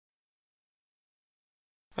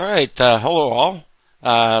All right, hello all.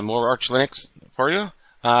 More Arch Linux for you.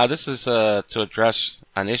 This is to address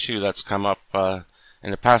an issue that's come up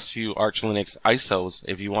in the past few Arch Linux ISOs.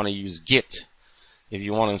 If you want to use Git, if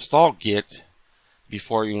you want to install Git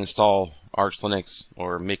before you install Arch Linux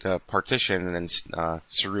or make a partition and then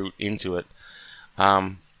root into it,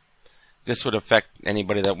 this would affect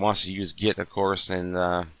anybody that wants to use Git, of course, and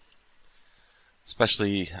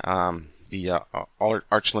especially the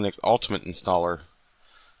Arch Linux Ultimate installer,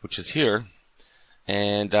 which is here.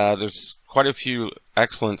 And there's quite a few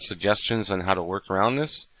excellent suggestions on how to work around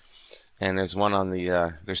this. And there's one on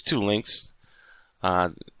the there's two links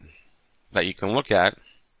that you can look at.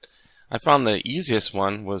 I found the easiest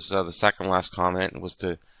one was the second last comment, was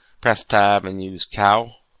to press tab and use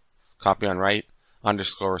cow, copy on write,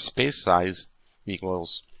 underscore space size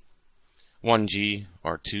equals 1G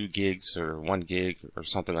or 2 gigs or 1 gig or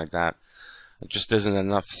something like that. It just isn't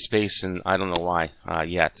enough space, and I don't know why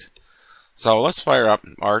yet. So let's fire up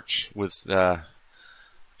Arch with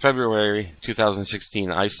February 2016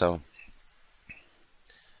 ISO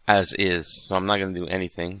as is. So I'm not going to do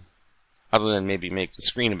anything other than maybe make the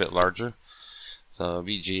screen a bit larger. So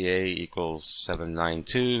VGA equals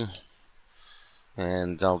 792,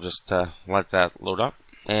 and I'll just let that load up.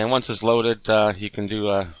 And once it's loaded, you can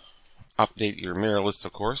do update your mirror list,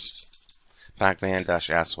 of course,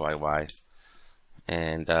 pacman-syy,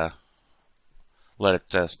 and let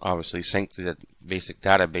it obviously sync to the basic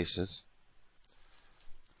databases.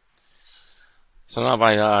 So now if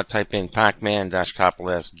I type in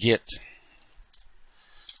pacman-S git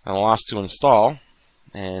and lost to install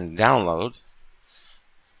and download,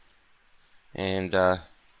 and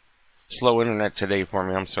slow internet today for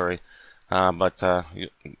me, I'm sorry, but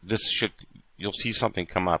you'll see something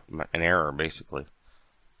come up, an error basically.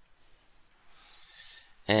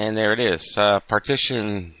 And there it is,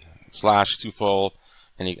 partition /2full,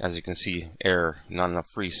 and as you can see, error, not enough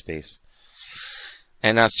free space.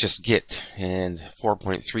 And that's just Git, and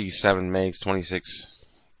 4.37 megs, 26,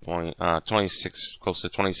 close to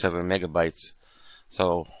 27 megabytes.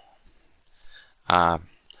 So now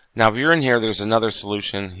if you're in here, there's another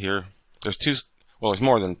solution here. There's two, well, there's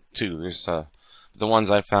more than two. There's the ones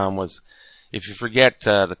I found was, if you forget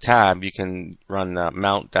the tab, you can run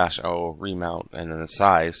mount-o remount and then the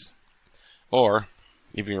size. Or,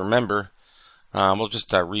 if you remember, we'll just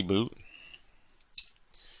reboot.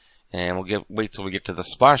 And we'll wait till we get to the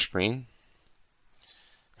splash screen.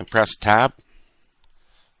 And press tab.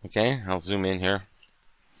 Okay, I'll zoom in here.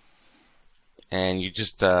 And you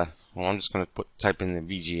just, well, I'm just going to type in the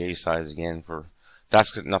VGA size again.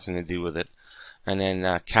 That's got nothing to do with it. And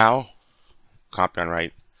then cow, copy on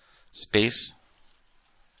write, space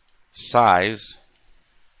size,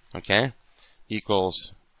 okay,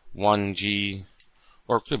 equals 1G,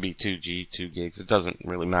 or it could be 2G, 2 gigs. It doesn't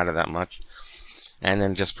really matter that much. And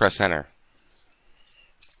then just press enter.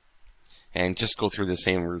 And just go through the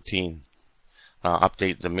same routine.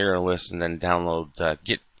 Update the mirror list and then download the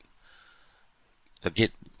Git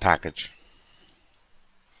package.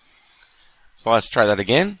 So let's try that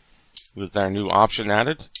again with our new option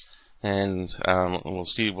added. And we'll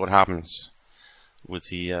see what happens with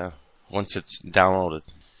the once it's downloaded.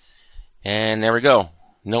 And there we go,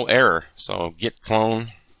 no error. So git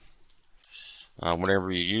clone,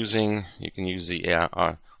 whatever you're using, you can use the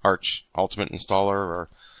Arch Ultimate installer or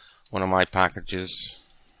one of my packages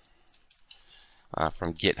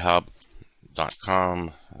from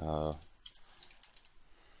github.com,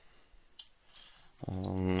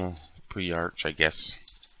 pre-Arch, I guess.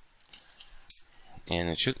 And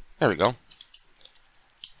it should, there we go.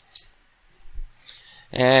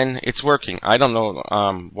 And it's working. I don't know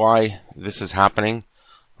why this is happening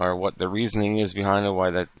or what the reasoning is behind it,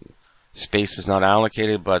 why that space is not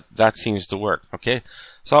allocated, but that seems to work. Okay,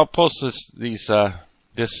 so I'll post this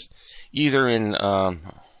either in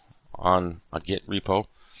on a Git repo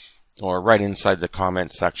or right inside the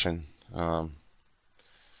comment section or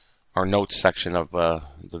notes section of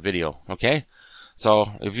the video. Okay,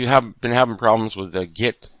 so if you have been having problems with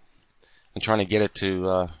Git and trying to get it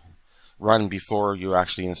to run before you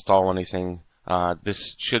actually install anything,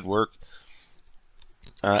 this should work.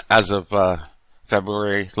 As of late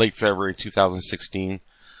February 2016.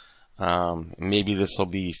 Maybe this will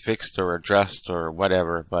be fixed or addressed or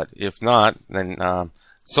whatever, but if not, then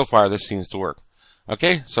so far this seems to work.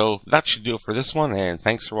 Okay, so that should do it for this one, and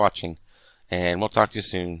thanks for watching, and we'll talk to you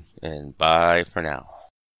soon, and bye for now.